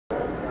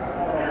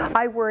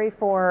I worry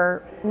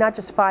for not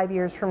just 5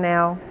 years from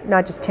now,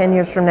 not just 10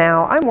 years from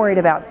now. I'm worried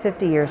about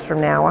 50 years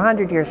from now,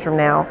 100 years from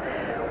now.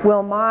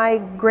 Will my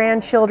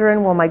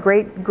grandchildren, will my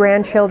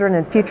great-grandchildren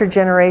and future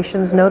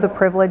generations know the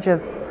privilege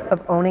of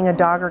owning a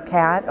dog or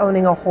cat,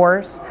 owning a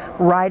horse,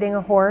 riding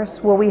a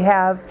horse? Will we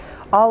have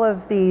all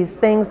of these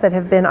things that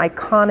have been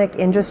iconic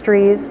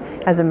industries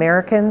as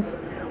Americans?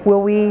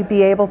 Will we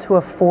be able to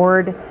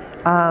afford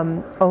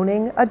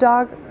owning a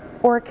dog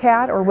or a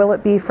cat, or will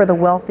it be for the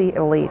wealthy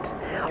elite?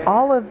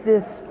 All of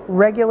this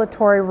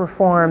regulatory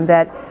reform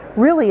that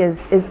really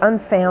is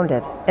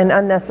unfounded and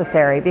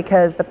unnecessary,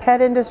 because the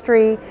pet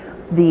industry,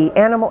 the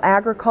animal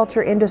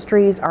agriculture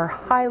industries are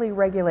highly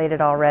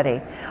regulated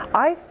already.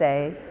 I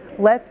say,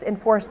 let's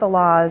enforce the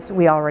laws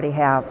we already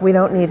have. We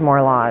don't need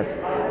more laws.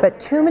 But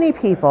too many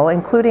people,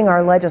 including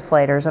our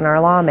legislators and our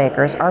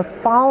lawmakers, are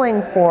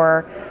falling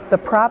for the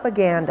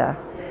propaganda,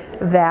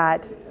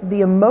 that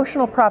the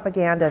emotional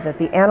propaganda that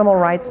the animal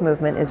rights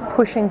movement is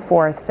pushing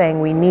forth, saying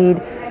we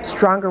need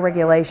stronger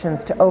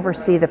regulations to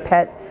oversee the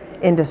pet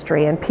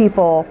industry and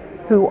people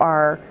who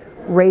are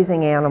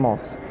raising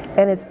animals.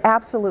 And it's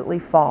absolutely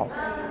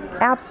false.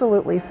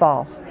 Absolutely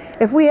false.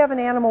 If we have an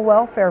animal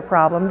welfare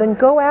problem, then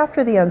go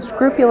after the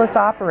unscrupulous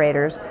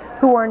operators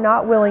who are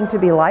not willing to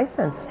be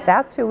licensed.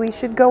 That's who we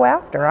should go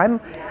after.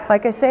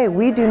 Like I say,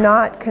 we do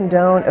not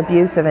condone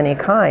abuse of any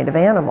kind of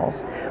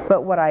animals.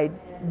 But what I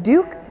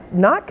do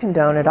not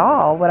condone at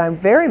all, what I'm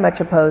very much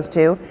opposed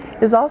to,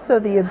 is also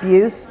the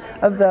abuse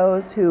of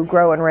those who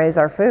grow and raise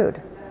our food.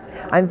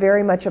 I'm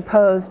very much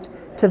opposed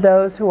to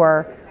those who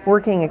are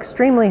working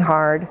extremely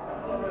hard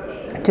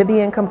to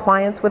be in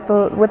compliance with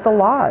the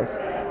laws.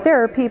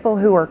 There are people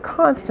who are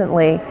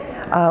constantly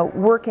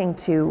working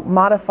to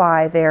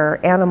modify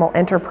their animal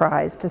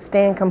enterprise to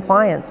stay in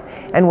compliance.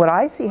 And what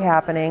I see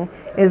happening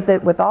is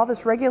that with all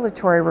this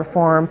regulatory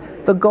reform,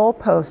 the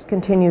goalpost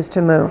continues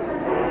to move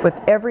with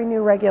every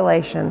new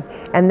regulation.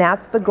 And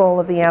that's the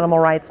goal of the animal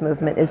rights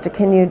movement, is to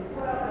continue,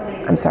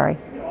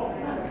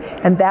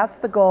 and that's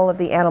the goal of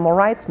the animal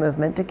rights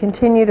movement, to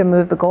continue to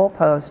move the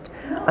goalpost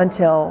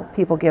until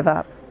people give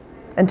up,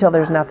 until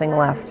there's nothing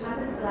left.